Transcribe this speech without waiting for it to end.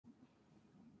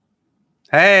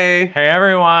Hey, Hey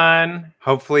everyone.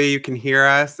 hopefully you can hear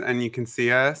us and you can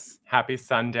see us. Happy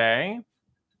Sunday.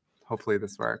 Hopefully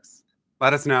this works.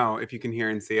 Let us know if you can hear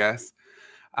and see us.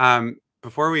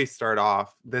 Before we start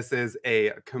off, this is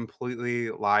a completely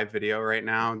live video right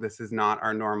now. This is not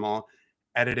our normal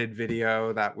edited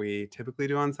video that we typically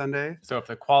do on Sunday. So if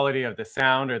the quality of the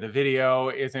sound or the video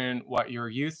isn't what you're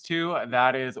used to,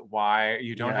 that is why.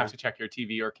 You don't have to check your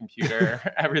TV or computer.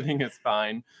 Everything is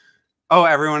fine. Oh,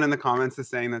 everyone in the comments is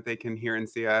saying that they can hear and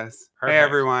see us. Perfect. Hey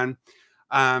everyone.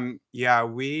 Yeah,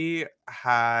 we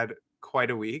had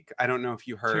quite a week. I don't know if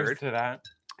you heard. Cheers to that.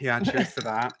 Yeah, cheers to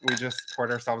that. We just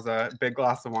poured ourselves a big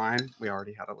glass of wine. We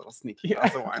already had a little sneaky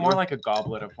glass of wine. More like a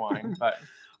goblet of wine, but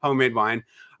homemade wine.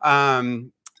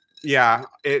 Yeah,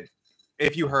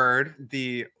 if you heard,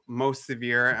 the most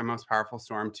severe and most powerful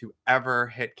storm to ever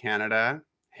hit Canada,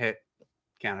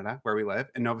 where we live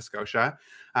in Nova Scotia,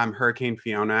 Hurricane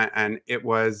Fiona, and it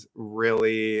was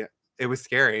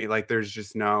scary. Like there's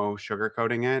just no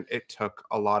sugarcoating it. It took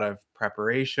a lot of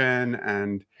preparation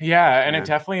and it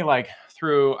definitely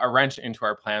threw a wrench into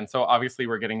our plan. So obviously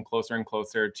we're getting closer and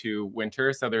closer to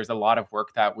winter. So there's a lot of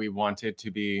work that we wanted to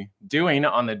be doing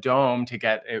on the dome to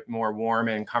get it more warm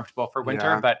and comfortable for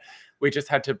winter. But we just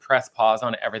had to press pause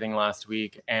on everything last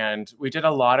week. And we did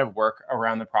a lot of work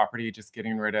around the property, just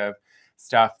getting rid of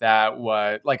stuff that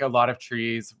was like a lot of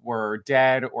trees were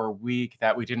dead or weak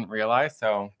that we didn't realize.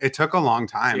 So it took a long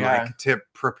time to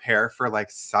prepare for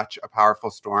such a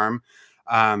powerful storm.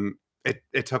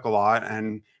 It took a lot,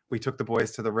 and we took the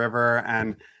boys to the river,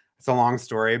 and it's a long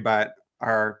story, but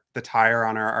the tire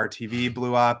on our RTV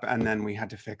blew up, and then we had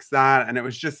to fix that, and it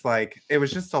was just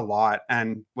a lot.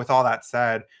 And with all that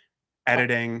said,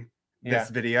 editing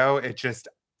this video,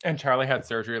 and Charlie had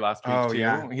surgery last week too.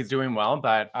 Yeah. He's doing well,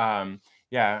 but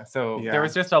there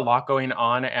was just a lot going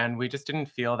on, and we just didn't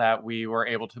feel that we were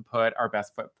able to put our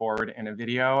best foot forward in a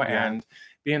video. And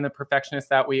being the perfectionist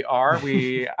that we are,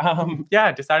 we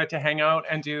decided to hang out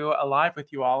and do a live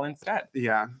with you all instead.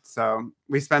 Yeah. So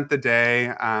we spent the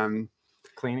day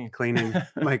cleaning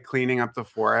cleaning up the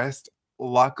forest.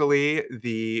 Luckily,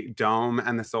 the dome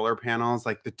and the solar panels,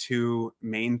 like the two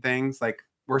main things,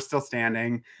 we're still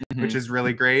standing, which is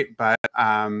really great. But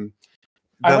I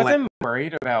wasn't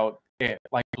worried about it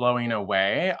blowing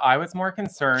away. I was more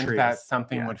concerned that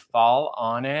something would fall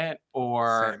on it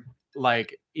or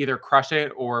either crush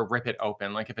it or rip it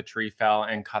open. Like if a tree fell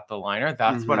and cut the liner,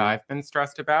 that's what I've been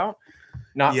stressed about.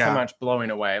 Not so much blowing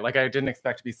away. Like I didn't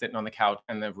expect to be sitting on the couch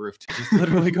and the roof to just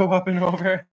literally go up and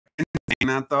over. In saying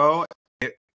that though,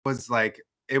 it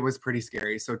was pretty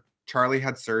scary. So Charlie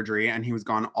had surgery and he was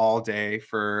gone all day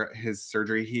for his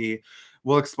surgery.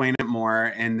 We'll explain it more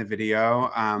in the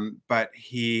video. But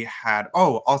he had,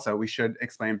 also we should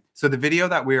explain. So the video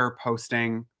that we are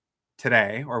posting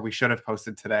today, or we should have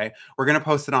posted today, we're going to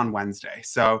post it on Wednesday.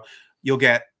 So you'll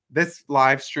get this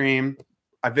live stream,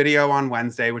 a video on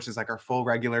Wednesday, which is our full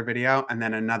regular video, and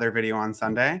then another video on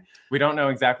Sunday. We don't know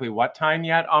exactly what time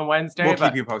yet on Wednesday. We'll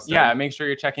keep you posted. Yeah, make sure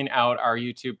you're checking out our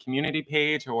YouTube community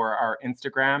page or our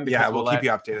Instagram. Yeah, we'll keep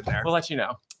you updated there. We'll let you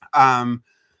know.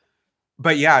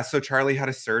 But yeah, so Charlie had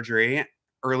a surgery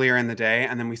earlier in the day,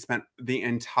 and then we spent the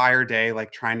entire day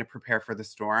trying to prepare for the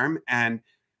storm. And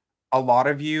a lot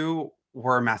of you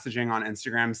were messaging on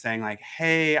Instagram saying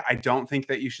hey, I don't think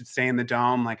that you should stay in the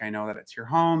dome. I know that it's your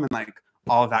home and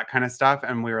all of that kind of stuff.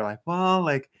 And we were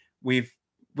well,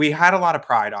 we had a lot of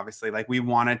pride, obviously. We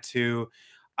wanted to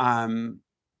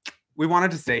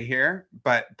stay here,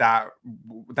 but that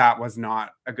was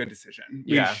not a good decision.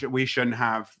 We shouldn't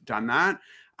have done that.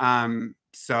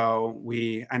 So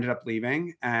we ended up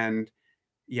leaving, and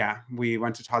we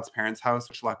went to Todd's parents' house,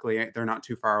 which luckily they're not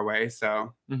too far away.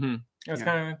 So it was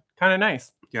kind of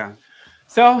nice. Yeah.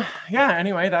 So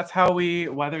anyway, that's how we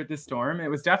weathered the storm. It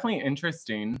was definitely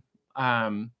interesting. I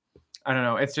don't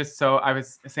know. It's just I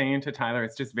was saying to Tyler,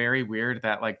 it's just very weird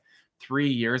that 3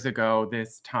 years ago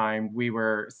this time we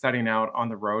were setting out on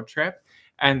the road trip,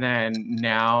 and then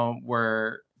now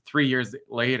we're 3 years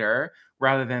later,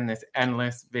 rather than this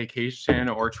endless vacation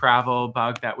or travel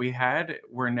bug that we had,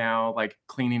 we're now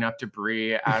cleaning up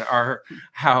debris at our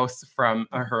house from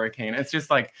a hurricane. It's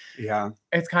just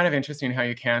it's kind of interesting how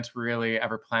you can't really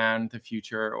ever plan the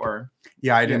future. Or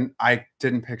I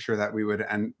didn't picture that we would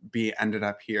ended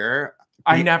up here.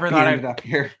 I never thought I'd ended up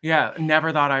here. Yeah,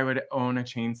 never thought I would own a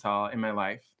chainsaw in my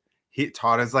life.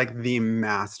 Todd is the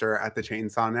master at the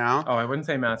chainsaw now. Oh, I wouldn't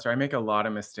say master. I make a lot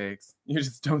of mistakes. You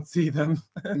just don't see them.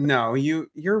 No,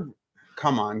 you're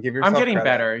come on, give yourself I'm getting credit.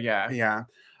 better, yeah. Yeah.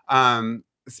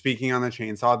 Speaking on the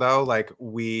chainsaw though,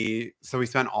 we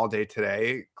spent all day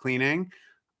today cleaning.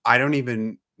 I don't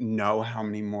even know how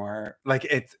many more,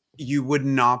 like, you would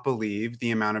not believe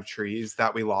the amount of trees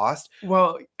that we lost.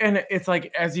 Well, and it's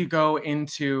like as you go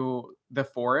into the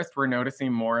forest, we're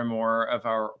noticing more and more of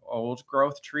our old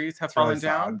growth trees have It's really fallen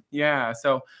down. sad. Yeah,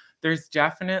 so there's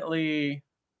definitely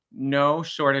no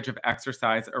shortage of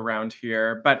exercise around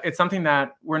here, but it's something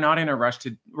that we're not in a rush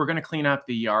to. We're going to clean up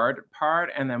the yard part,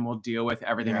 and then we'll deal with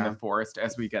everything in the Yeah. forest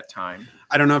as we get time.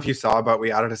 I don't know if you saw, but we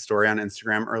added a story on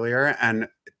Instagram earlier, and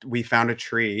we found a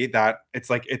tree that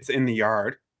it's in the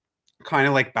yard, kind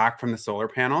of like back from the solar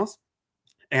panels,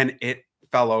 and it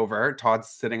fell over. Todd's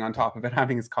sitting on top of it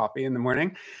having his coffee in the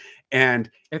morning,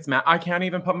 and I can't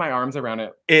even put my arms around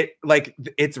it.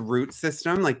 its root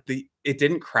system, it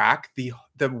didn't crack. The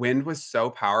wind was so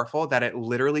powerful that it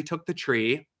literally took the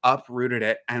tree, uprooted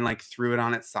it, and like threw it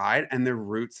on its side, and the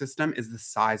root system is the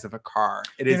size of a car.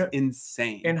 It is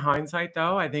insane. In hindsight,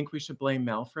 though, I think we should blame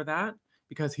Mel for that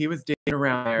because he was digging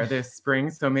around there this spring,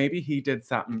 so maybe he did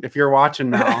something. If you're watching,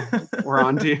 Mel, we're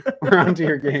on to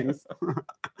your games.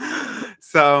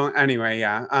 So anyway,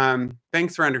 yeah.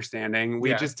 Thanks for understanding.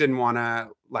 We just didn't want to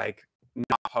like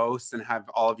not post and have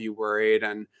all of you worried.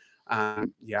 And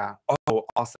yeah. Oh,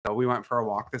 also, we went for a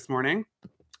walk this morning.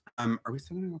 Are we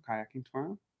still gonna go kayaking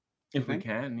tomorrow? If we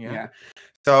can, yeah.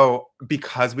 So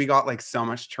because we got like so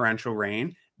much torrential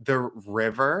rain, the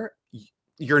river,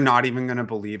 you're not even gonna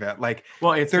believe it. Like,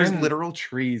 well, there's literal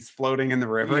trees floating in the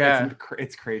river. Yeah.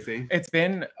 It's crazy. It's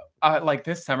been like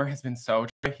this summer has been so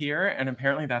dry here, and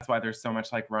apparently that's why there's so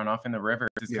much like runoff in the river,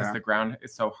 is because the ground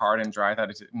is so hard and dry that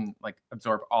it didn't like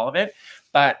absorb all of it.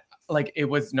 But like it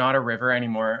was not a river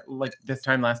anymore. Like this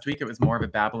time last week, it was more of a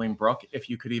babbling brook, if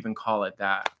you could even call it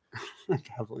that.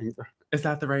 Babbling brook. Is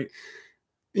that the right?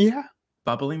 Yeah.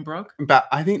 Bubbling brook?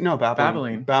 I think no,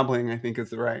 babbling. Babbling, I think,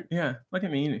 is the right. Yeah, look at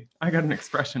me. I got an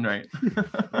expression right.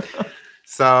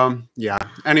 So yeah.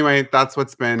 Anyway, that's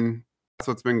what's been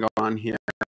going on here.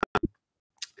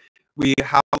 We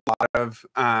have a lot of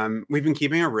we've been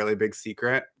keeping a really big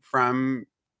secret from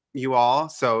you all,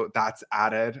 so that's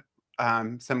added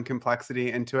some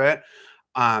complexity into it.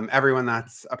 Everyone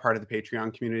that's a part of the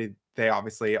Patreon community, they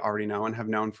obviously already know and have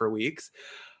known for weeks,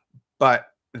 but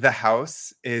the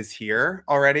house is here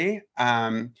already.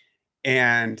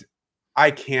 And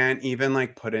I can't even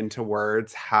like put into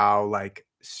words how like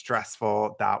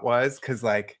stressful that was, because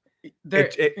like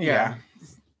yeah,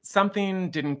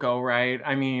 something didn't go right.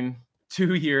 I mean,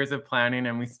 2 years of planning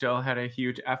and we still had a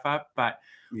huge F up, but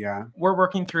yeah, we're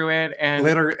working through it. And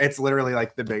it's literally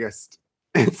like the biggest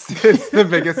it's the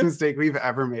biggest mistake we've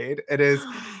ever made. It is.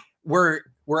 We're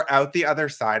out the other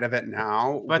side of it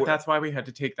now. But that's why we had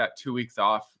to take that 2 weeks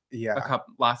off. Yeah.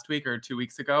 Last week or 2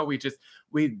 weeks ago. We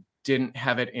didn't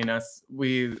have it in us.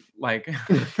 We like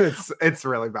it's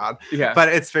really bad. Yeah. But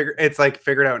it's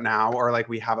figured out now, or like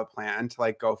we have a plan to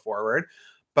like go forward.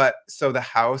 But so the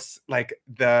house, like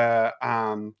the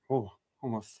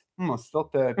almost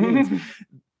spilt the beans.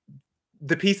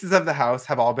 The pieces of the house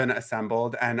have all been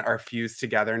assembled and are fused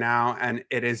together now, and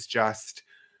it is just,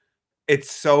 it's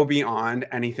so beyond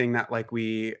anything that like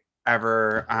we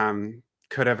ever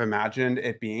could have imagined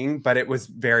it being. But it was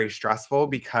very stressful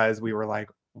because we were like,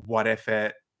 what if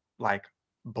it like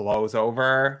blows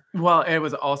over? Well, it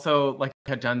was also like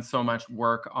had done so much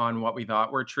work on what we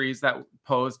thought were trees that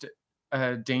posed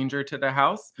a danger to the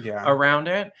house around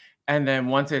it. And then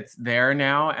once it's there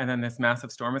now, and then this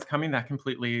massive storm is coming, that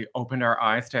completely opened our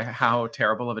eyes to how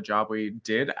terrible of a job we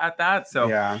did at that. So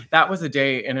that was a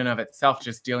day in and of itself,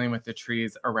 just dealing with the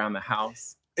trees around the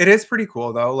house. It is pretty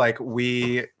cool though. Like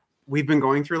we've been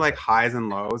going through like highs and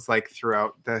lows like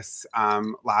throughout this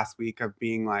last week of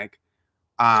being like,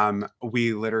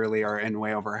 we literally are in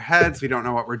way over our heads. We don't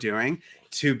know what we're doing,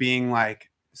 to being like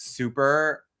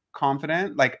super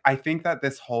confident. Like I think that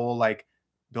this whole like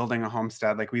building a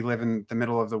homestead, like we live in the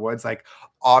middle of the woods, like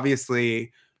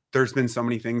obviously there's been so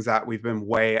many things that we've been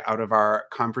way out of our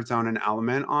comfort zone and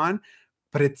element on,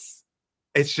 but it's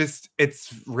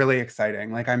really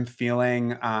exciting. Like I'm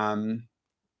feeling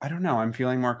I don't know, I'm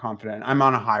feeling more confident. I'm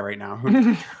on a high right now.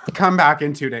 Come back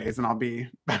in 2 days and I'll be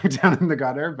back down in the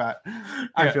gutter, but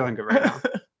I'm feeling good right now.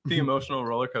 The emotional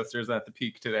roller coaster is at the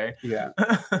peak today. Yeah.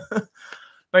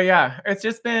 But yeah,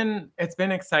 it's been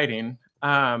exciting.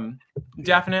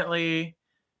 Definitely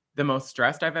the most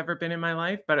stressed I've ever been in my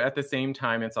life, but at the same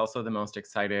time, it's also the most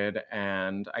excited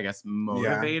and I guess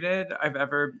motivated I've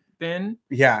ever been.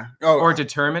 Yeah. Or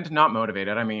determined, not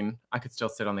motivated. I mean, I could still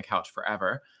sit on the couch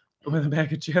forever with a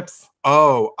bag of chips.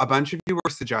 Oh, a bunch of you were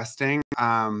suggesting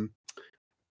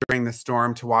during the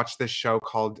storm to watch this show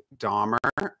called Dahmer.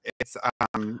 It's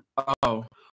oh,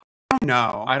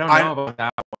 no, I don't know about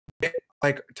that one.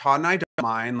 like Todd and I don't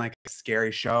mind like a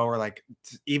scary show or like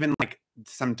even like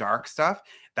some dark stuff.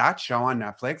 That show on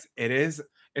Netflix, It's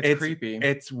creepy.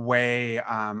 It's way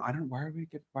I don't why did we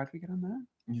get on that?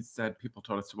 You said people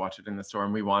told us to watch it in the store,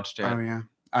 and we watched it. Oh yeah.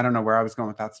 I don't know where I was going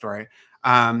with that story.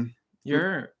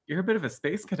 You're a bit of a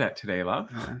space cadet today, love.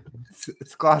 Yeah.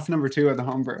 It's glass number 2 of the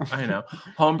homebrew. I know.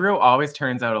 Homebrew always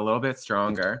turns out a little bit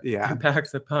stronger. Yeah. It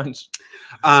packs a punch.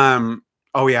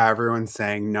 Oh yeah, everyone's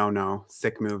saying no,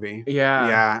 sick movie. Yeah.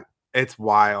 Yeah. It's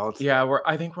wild. Yeah,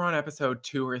 I think we're on episode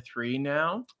 2 or 3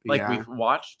 now. Like Yeah. we've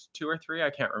watched 2 or 3. I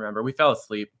can't remember. We fell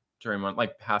asleep during one,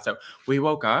 like passed out. We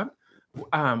woke up.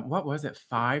 What was it?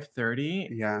 5:30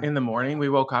 Yeah. in the morning. We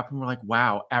woke up and we're like,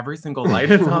 wow, every single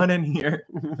light is on in here.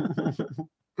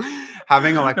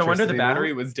 Having electricity. No wonder the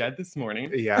battery was dead this morning.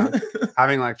 Yeah.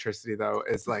 Having electricity though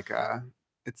is like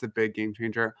it's a big game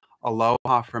changer.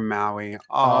 Aloha from Maui.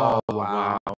 Oh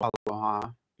wow.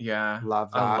 Aloha. Yeah.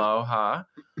 Love that. Aloha.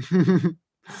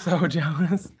 So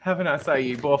jealous. Have an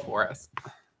acai bowl for us.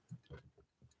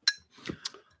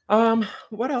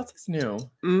 What else is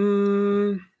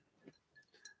new?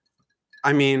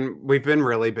 I mean, we've been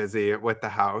really busy with the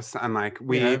house, and like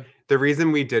the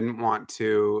reason we didn't want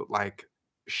to like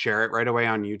share it right away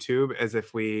on YouTube is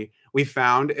if we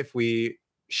found if we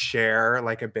share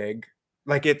like a big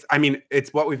like it's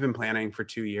what we've been planning for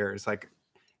 2 years. Like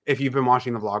if you've been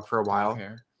watching the vlog for a while,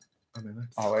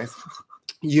 always,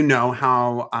 you know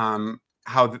how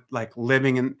like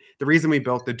living in the reason we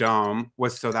built the dome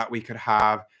was so that we could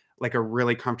have like a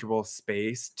really comfortable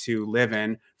space to live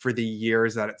in for the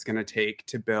years that it's going to take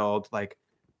to build like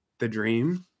the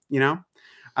dream, you know?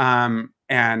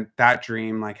 And that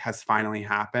dream like has finally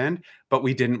happened, but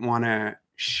we didn't want to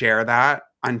share that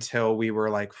until we were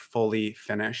like fully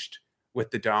finished with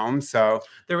the dome. So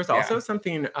there was also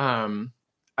something,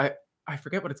 I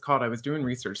forget what it's called. I was doing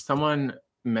research. Someone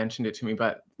mentioned it to me,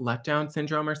 but letdown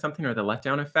syndrome or something, or the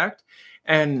letdown effect.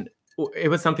 And it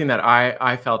was something that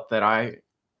I felt that I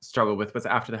struggled with was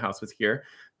after the house was here.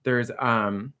 There's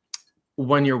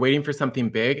when you're waiting for something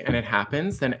big and it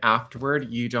happens, then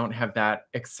afterward you don't have that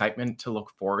excitement to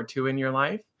look forward to in your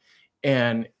life,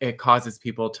 and it causes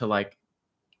people to like.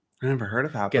 I never heard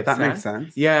of that, but that makes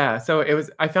sense. Yeah, so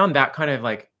I found that kind of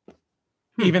like,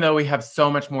 even though we have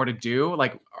so much more to do,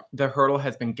 like the hurdle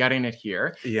has been getting it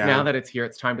here. Yeah. Now that it's here,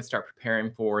 it's time to start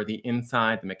preparing for the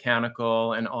inside, the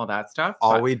mechanical, and all that stuff.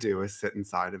 All we do is sit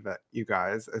inside of it, you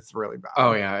guys. It's really bad.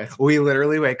 Oh yeah. We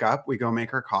literally wake up, we go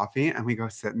make our coffee, and we go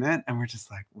sit in it, and we're just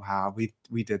like, wow, we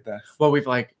did this. Well, we've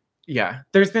like, yeah.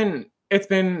 It's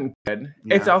been good.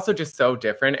 Yeah. It's also just so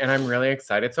different, and I'm really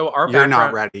excited. So you're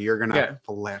not ready. You're gonna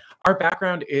flip. Our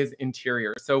background is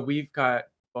interior, so we've got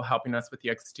people helping us with the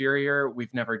exterior.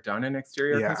 We've never done an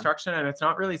exterior construction, and it's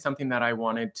not really something that I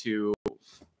wanted to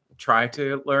try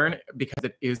to learn because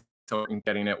it is so important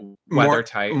getting it weather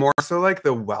tight. More so like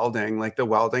the welding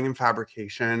and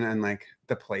fabrication and like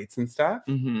the plates and stuff.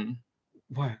 Mm-hmm.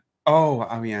 What?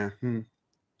 Oh yeah.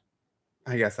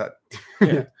 I guess that.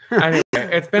 Yeah. Anyway,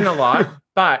 it's been a lot,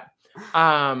 but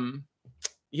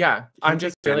yeah, I'm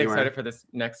just really excited for this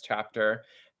next chapter.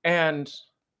 And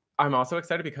I'm also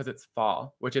excited because it's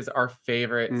fall, which is our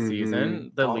favorite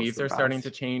season. The leaves are starting to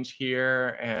change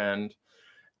here, and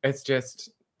it's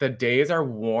just the days are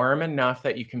warm enough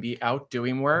that you can be out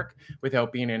doing work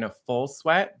without being in a full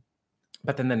sweat.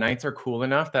 But then the nights are cool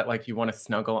enough that like you want to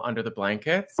snuggle under the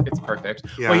blankets. It's perfect.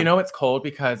 Yeah. Well, you know it's cold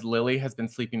because Lily has been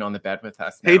sleeping on the bed with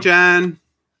us now. Hey, Jen.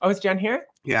 Oh, is Jen here?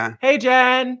 Yeah. Hey,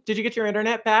 Jen. Did you get your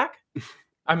internet back?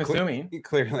 I'm assuming.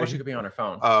 Clearly. Well, she could be on her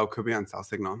phone. Oh, could be on cell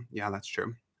signal. Yeah, that's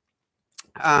true.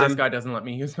 This guy doesn't let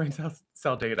me use my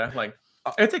cell data. Like,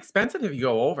 it's expensive if you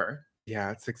go over.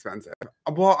 Yeah, it's expensive.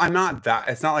 Well,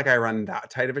 it's not like I run that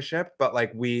tight of a ship, but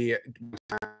like when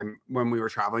we were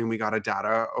traveling, we got a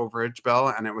data overage bill,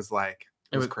 and it was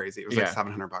crazy. It was like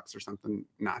 $700 or something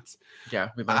nuts. Yeah,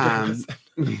 we learned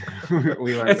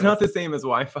we learned it's not the same as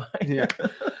Wi-Fi. Yeah.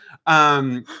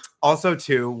 Also,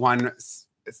 too,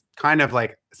 it's kind of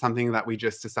like something that we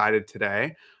just decided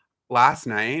today. Last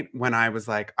night, when I was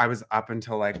up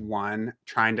until like 1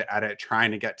 trying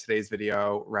to get today's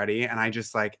video ready, and I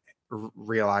just like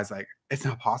realized like it's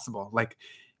not possible. Like,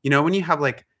 you know, when you have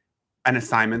like an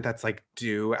assignment that's like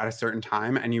due at a certain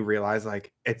time and you realize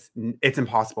like it's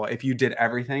impossible. If you did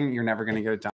everything, you're never going to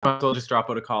get it done. I'll just drop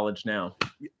out of college now.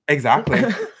 Exactly.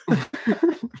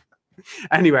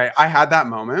 Anyway, I had that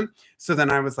moment. So then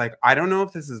I was like, I don't know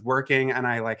if this is working. And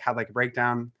I like had like a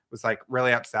breakdown, was like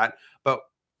really upset. But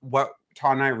what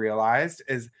Todd and I realized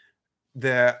is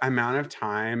the amount of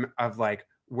time of like,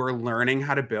 we're learning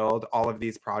how to build all of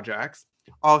these projects.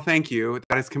 Oh, thank you.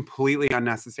 That is completely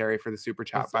unnecessary for the super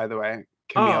chat, by the way,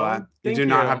 Camila. Oh, You thank do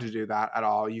not have you. to do that at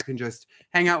all. You can just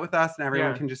hang out with us and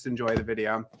everyone Yeah. can just enjoy the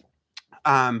video.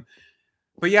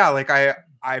 But yeah, like I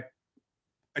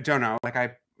don't know, like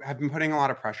I have been putting a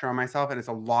lot of pressure on myself, and it's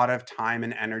a lot of time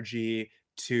and energy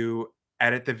to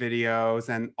edit the videos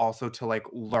and also to like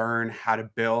learn how to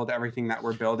build everything that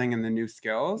we're building and the new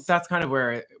skills. That's kind of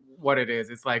what it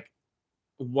is. It's like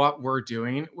what we're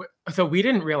doing. So we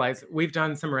didn't realize we've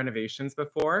done some renovations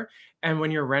before. And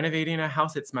when you're renovating a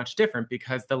house, it's much different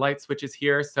because the light switch is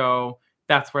here. So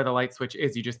that's where the light switch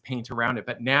is. You just paint around it.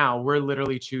 But now we're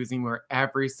literally choosing where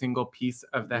every single piece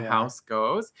of the house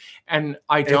goes. And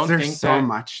I don't think there's so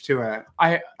much to it.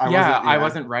 I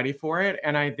wasn't ready for it.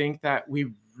 And I think that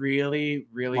we really,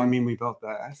 well, I mean, we built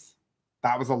this.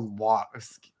 That was a lot of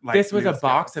like, this was a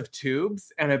box of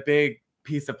tubes and a big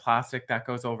piece of plastic that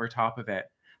goes over top of it.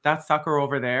 That sucker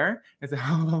over there is a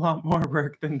hell of a lot more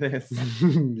work than this.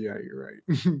 Yeah, you're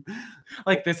right.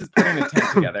 Like this is putting a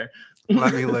tent together.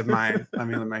 let me live my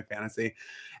fantasy.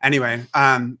 Anyway,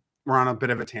 we're on a bit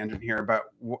of a tangent here, but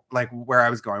like where I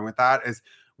was going with that is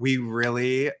we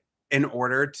really, in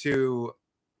order to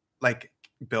like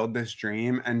build this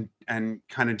dream and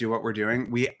kind of do what we're doing,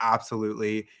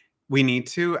 we need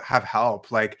to have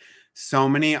help. Like so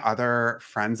many other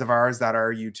friends of ours that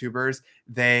are YouTubers,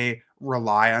 they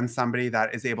rely on somebody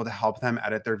that is able to help them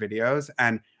edit their videos,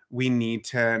 and we need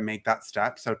to make that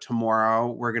step. So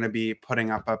tomorrow we're going to be putting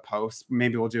up a post.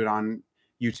 Maybe we'll do it on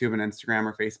YouTube and Instagram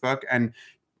or Facebook, and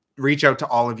reach out to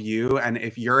all of you. And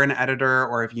if you're an editor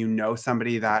or if you know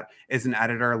somebody that is an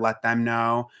editor, let them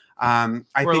know. We're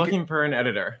looking for an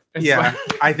editor. Yeah,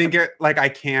 I think it like I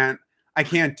can't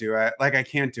do it. Like I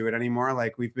can't do it anymore.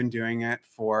 Like we've been doing it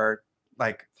for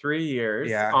like 3 years.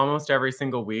 Yeah. Almost every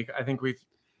single week. I think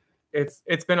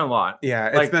it's been a lot. Yeah,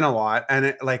 it's been a lot. And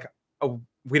it like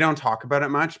we don't talk about it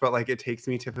much, but like it takes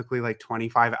me typically like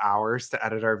 25 hours to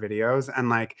edit our videos. And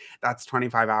like that's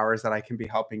 25 hours that I can be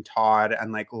helping Todd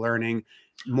and like learning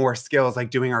more skills,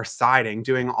 like doing our siding,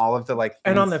 doing all of the like things.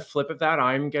 And on the flip of that,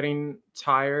 I'm getting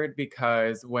tired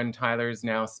because when Tyler's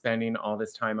now spending all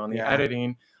this time on the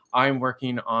editing, I'm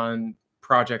working on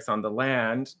projects on the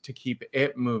land to keep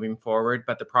it moving forward,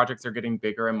 but the projects are getting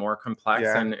bigger and more complex,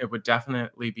 and it would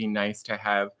definitely be nice to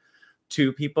have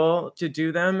 2 people to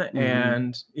do them.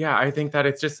 And yeah, I think that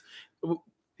it's just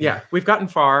we've gotten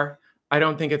far. I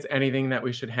don't think it's anything that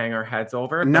we should hang our heads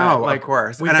over. No, like, of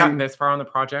course. We've gotten this far on the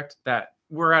project that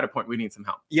we're at a point we need some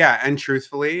help. Yeah, and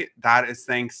truthfully, that is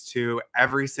thanks to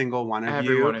every single one of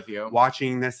you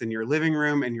watching this in your living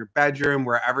room, in your bedroom,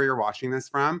 wherever you're watching this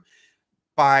from.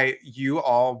 By you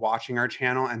all watching our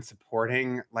channel and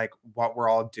supporting like what we're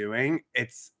all doing,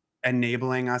 it's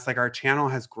enabling us. Like our channel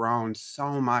has grown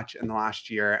so much in the last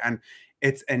year, and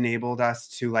it's enabled us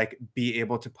to like be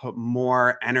able to put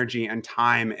more energy and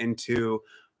time into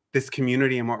this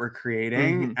community and what we're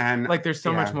creating. And like there's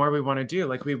so much more we want to do.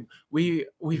 Like we've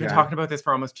been talking about this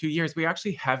for almost 2 years. We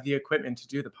actually have the equipment to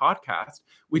do the podcast.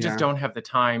 We just don't have the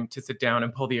time to sit down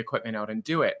and pull the equipment out and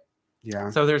do it.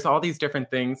 Yeah. So there's all these different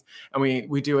things, and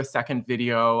we do a second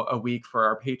video a week for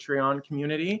our Patreon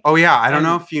community. Oh yeah, I don't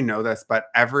know if you know this, but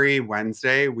every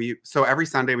Wednesday every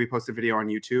Sunday we post a video on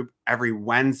YouTube. Every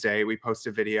Wednesday we post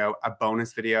a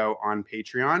bonus video on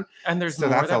Patreon. And there's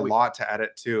that's a lot to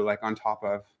edit too, like on top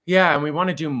of. Yeah, and we want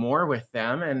to do more with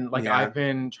them. And like I've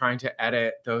been trying to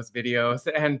edit those videos,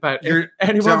 but if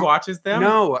anyone watches them,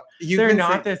 they're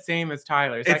not the same as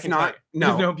Tyler's. It's not. No,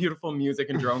 there's no beautiful music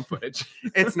and drone footage.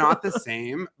 It's not the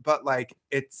same, but like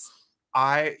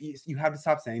you have to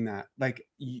stop saying that. Like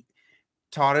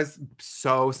Todd is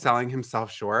so selling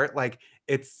himself short. Like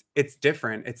it's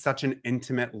different. It's such an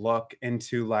intimate look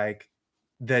into like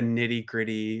the nitty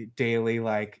gritty daily,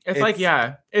 like it's like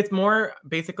it's more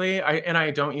basically I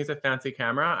don't use a fancy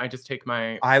camera. I just take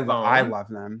my phone, I love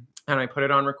them, and I put it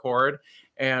on record,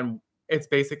 and it's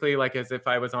basically like as if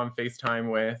I was on FaceTime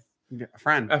with a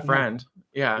friend.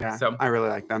 Yeah. So I really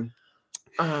like them.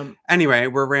 Anyway,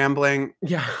 we're rambling.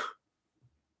 Yeah.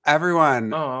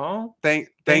 Everyone. Oh,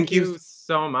 thank you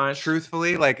so much.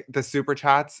 Truthfully, like the super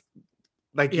chats,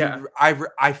 like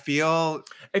I feel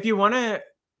if you want to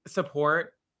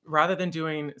support rather than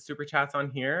doing super chats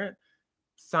on here,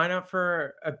 sign up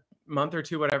for a month or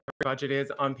 2, whatever budget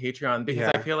is, on Patreon, because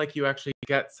I feel like you actually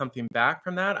get something back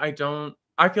from that.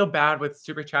 I feel bad with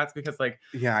super chats because like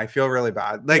I feel really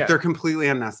bad. Like they're completely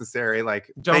unnecessary.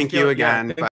 Like thank you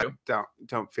again, but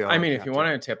don't feel. I mean, if you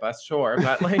want to tip us, sure,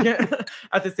 but like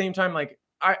at the same time, like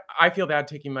I feel bad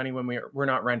taking money when we're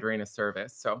not rendering a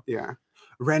service. So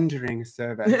rendering a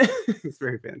service. It's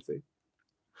very fancy.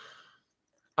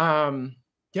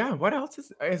 Yeah, what else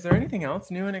is there anything else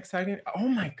new and exciting? Oh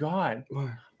my God.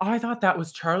 What? I thought that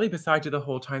was Charlie beside you the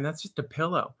whole time. That's just a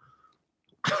pillow.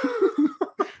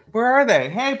 Where are they?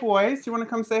 Hey, boys, do you want to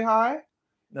come say hi?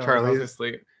 No, they're both Charlie's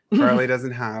asleep. Charlie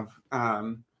doesn't have.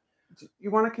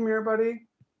 You want to come here, buddy?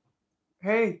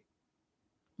 Hey,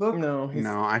 look. No,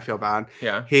 No, I feel bad.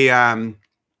 yeah.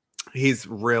 He's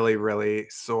really, really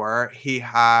sore. He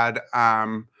had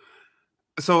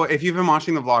so if you've been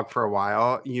watching the vlog for a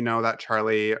while, you know that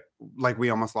Charlie, like, we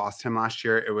almost lost him last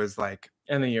year. It was like,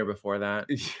 And the year before that.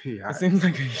 yeah. It seems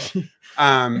like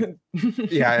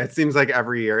Yeah, it seems like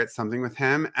every year it's something with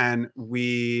him. And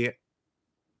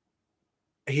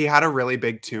he had a really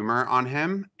big tumor on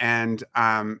him, and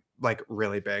like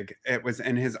really big. It was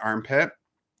in his armpit,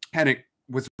 and it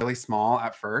was really small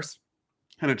at first,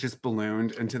 and it just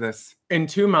ballooned into this. In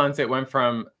 2 months, it went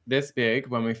from this big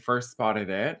when we first spotted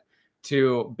it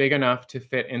to big enough to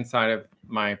fit inside of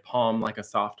my palm like a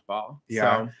softball.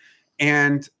 Yeah. So,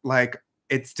 and like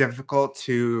it's difficult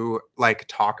to like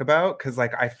talk about because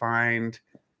like I find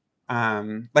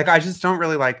like I just don't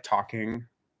really like talking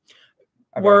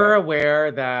about we're it.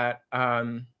 aware that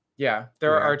yeah,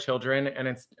 there Yeah. are children, and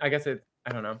I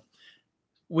don't know.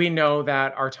 We know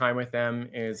that our time with them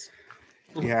is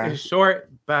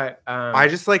short, but I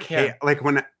just like yeah. hate like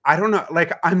when I don't know,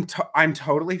 like I'm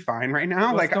totally fine right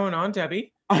now. What's Like going on,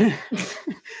 Debbie?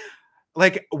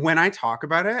 like when I talk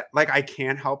about it, like I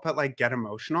can't help but like get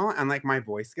emotional, and like my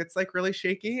voice gets like really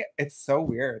shaky. It's so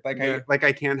weird. Like Yeah.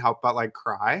 I can't help but like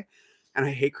cry, and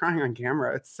I hate crying on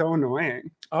camera. It's so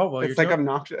annoying. Oh well, It's like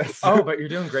obnoxious. Oh, but you're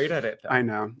doing great at it though. I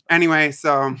know. Anyway,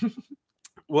 so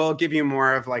we'll give you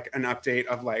more of like an update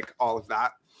of like all of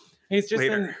that. He's just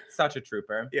later. been such a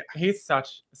trooper. Yeah. He's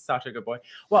such a good boy.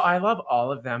 Well, I love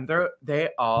all of them. They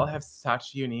all have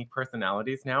such unique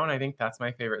personalities now, and I think that's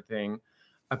my favorite thing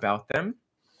about them.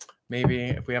 Maybe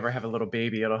if we ever have a little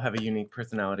baby, it'll have a unique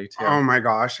personality too. Oh my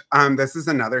gosh. This is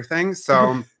another thing.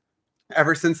 So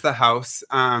ever since the house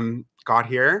got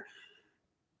here,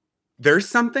 there's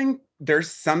something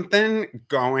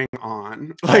going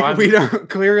on. Like we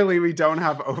don't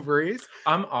have ovaries.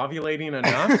 I'm ovulating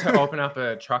enough to open up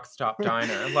a truck stop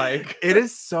diner. Like it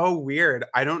is so weird.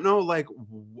 I don't know like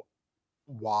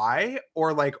why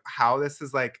or like how this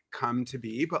has like come to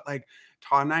be, but like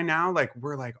Todd and I now like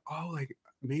we're like, oh, like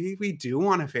maybe we do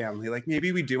want a family. Like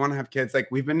maybe we do want to have kids. Like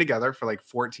we've been together for like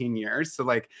 14 years. So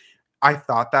like I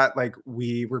thought that like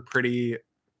we were pretty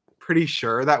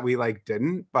sure that we like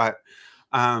didn't, but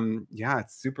yeah,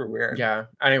 it's super weird. Yeah.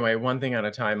 Anyway, one thing at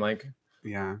a time. Like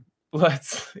yeah,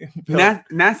 let's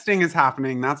nesting is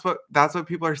happening. That's what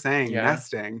people are saying. Yeah.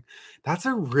 Nesting, that's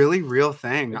a really real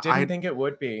thing. I didn't think it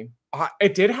would be.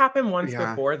 It did happen once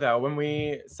before though, when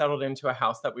we settled into a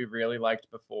house that we really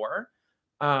liked before.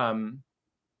 But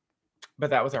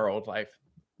that was our old life.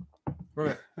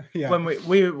 Yeah. When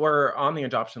we were on the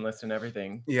adoption list and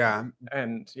everything. Yeah.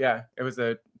 And yeah, it was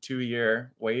a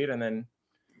 2-year wait, and then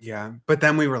yeah. But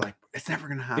then we were like, it's never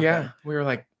gonna happen. Yeah. We were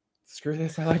like, screw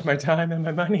this. I like my time and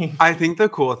my money. I think the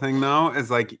cool thing though is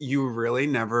like you really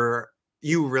never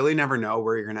know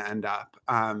where you're gonna end up.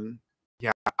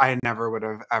 Yeah, I never would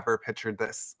have ever pictured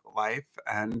this life.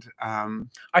 And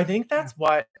I think that's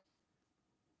what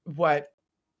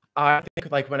I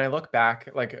think, like, when I look back,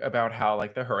 like, about how,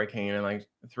 like, the hurricane and, like,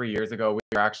 3 years ago, we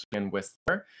were actually in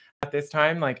Whistler at this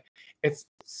time, like, it's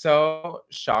so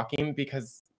shocking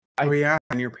because oh, yeah,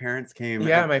 and your parents came.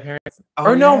 Yeah, my parents. Oh,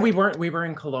 or no, yeah. we weren't. We were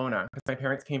in Kelowna because my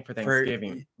parents came for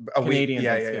Thanksgiving. Canadian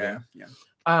Thanksgiving.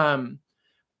 Yeah.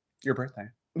 Your birthday.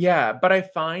 Yeah, but I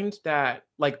find that,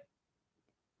 like,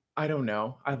 I don't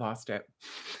know. I lost it.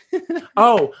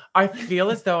 Oh, I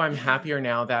feel as though I'm happier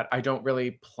now that I don't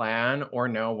really plan or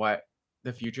know what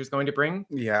the future is going to bring.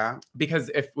 Yeah.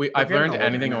 Because I've learned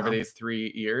anything over these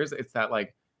 3 years, it's that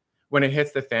like when it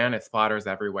hits the fan, it splatters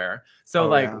everywhere. So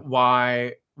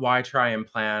why try and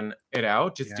plan it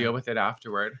out? Just deal with it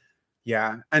afterward.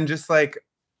 Yeah. And just like,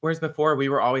 whereas before we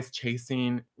were always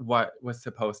chasing what was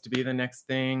supposed to be the next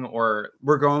thing, or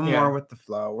we're going more with the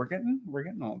flow. We're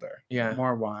getting older. Yeah.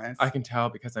 More wise. I can tell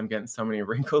because I'm getting so many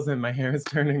wrinkles and my hair is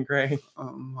turning gray.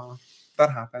 Well,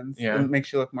 that happens. Yeah. It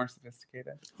makes you look more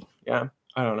sophisticated. Yeah.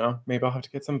 I don't know. Maybe I'll have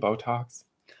to get some Botox.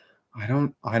 I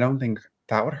don't think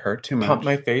that would hurt too much. Pump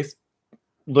my face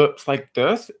looks like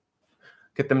this.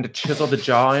 Get them to chisel the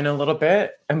jaw in a little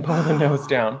bit and pull the nose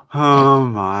down. Oh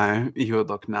my. You would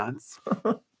look nuts.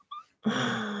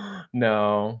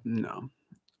 No.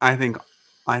 I think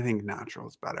natural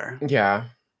is better. Yeah.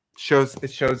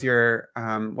 It shows your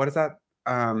what is that?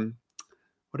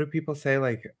 What do people say?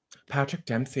 Like Patrick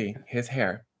Dempsey, his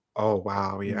hair. Oh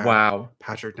wow, yeah. Wow.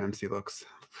 Patrick Dempsey looks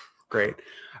Great.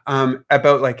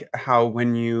 About like how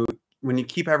when you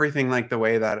keep everything like the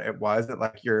way that it was, that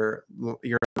like your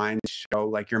mind show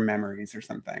like your memories or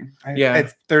something.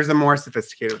 There's a more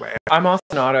sophisticated way. I'm also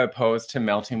not opposed to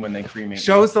melting when they cremate.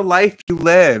 Shows the life you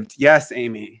lived. Yes,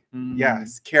 Amy.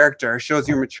 Yes, character shows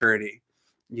your maturity.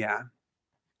 Yeah.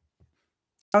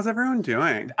 How's everyone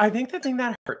doing? I think the thing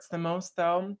that hurts the most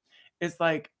though is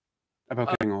like about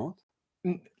getting old.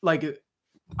 Like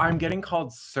I'm getting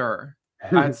called sir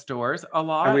at stores a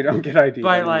lot. And we don't get ID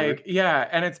by anymore. like, yeah,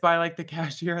 and it's by like the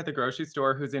cashier at the grocery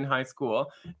store who's in high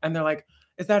school, and they're like,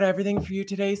 "Is that everything for you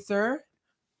today, sir?"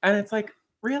 And it's like,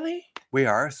 really? We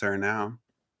are a sir now.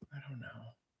 I don't know.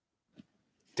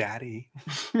 Daddy.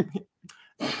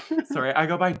 Sorry, I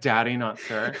go by daddy, not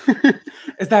sir.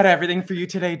 Is that everything for you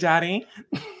today, daddy?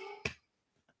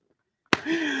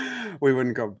 We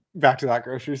wouldn't go back to that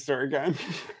grocery store again.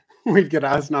 We'd get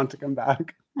asked not to come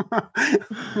back.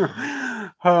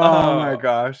 Oh my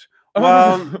gosh.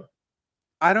 Well,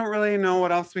 I don't really know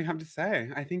what else we have to say.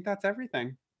 I think that's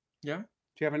everything. Yeah. Do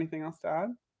you have anything else to add?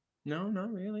 No,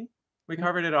 not really. We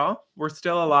covered it all. We're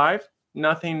still alive.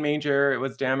 Nothing major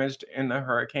was damaged in the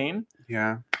hurricane.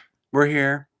 Yeah. We're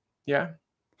here. Yeah.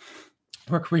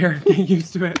 We're queer. Get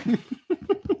used to it.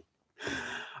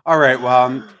 All right.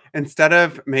 Well, instead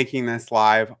of making this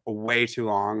live way too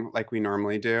long like we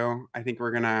normally do, I think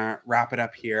we're going to wrap it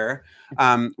up here.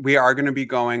 We are going to be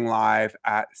going live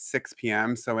at 6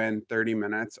 p.m. So in 30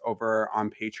 minutes over on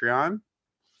Patreon.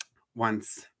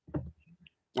 Once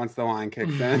the line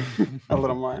kicks in a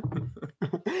little more.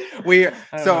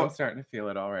 I'm starting to feel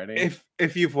it already.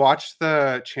 If you've watched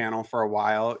the channel for a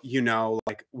while, you know,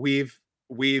 like we've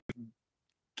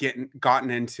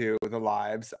gotten into the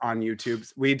lives on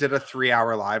YouTube. We did a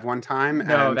 3-hour live one time.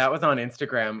 No, that was on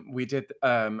Instagram. We did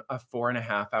a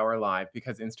 4.5-hour live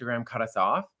because Instagram cut us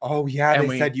off. Oh yeah,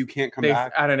 they said you can't come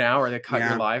back at an hour. They cut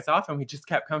your lives off, and we just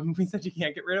kept coming. We said you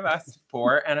can't get rid of us.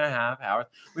 4.5 hours.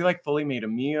 We like fully made a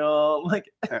meal.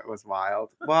 Like it was wild.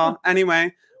 Well,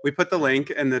 anyway, we put the link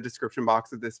in the description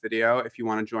box of this video if you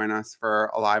want to join us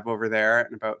for a live over there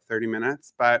in about 30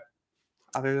 minutes. But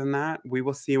other than that, we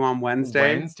will see you on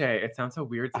Wednesday. Wednesday. It sounds so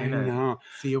weird saying that. I know.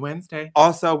 See you Wednesday.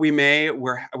 Also, we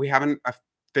haven't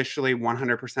officially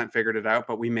 100% figured it out,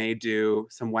 but we may do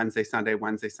some Wednesday, Sunday,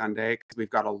 because we've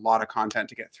got a lot of content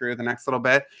to get through the next little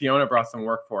bit. Fiona brought some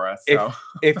work for us. So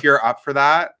if you're up for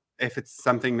that, if it's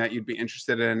something that you'd be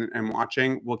interested in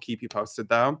watching, we'll keep you posted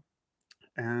though.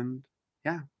 And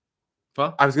yeah.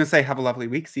 Well, I was going to say, have a lovely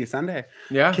week. See you Sunday.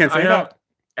 Yeah. Can't say that.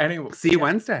 Anyway, see you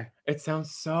Wednesday. It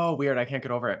sounds so weird. I can't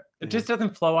get over it. It just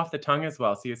doesn't flow off the tongue as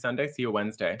well. See you Sunday. See you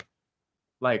Wednesday.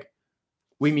 Like,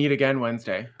 we meet again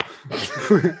Wednesday.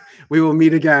 We will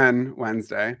meet again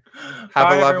Wednesday.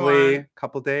 Have a lovely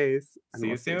couple days. See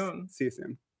you soon. See you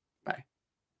soon.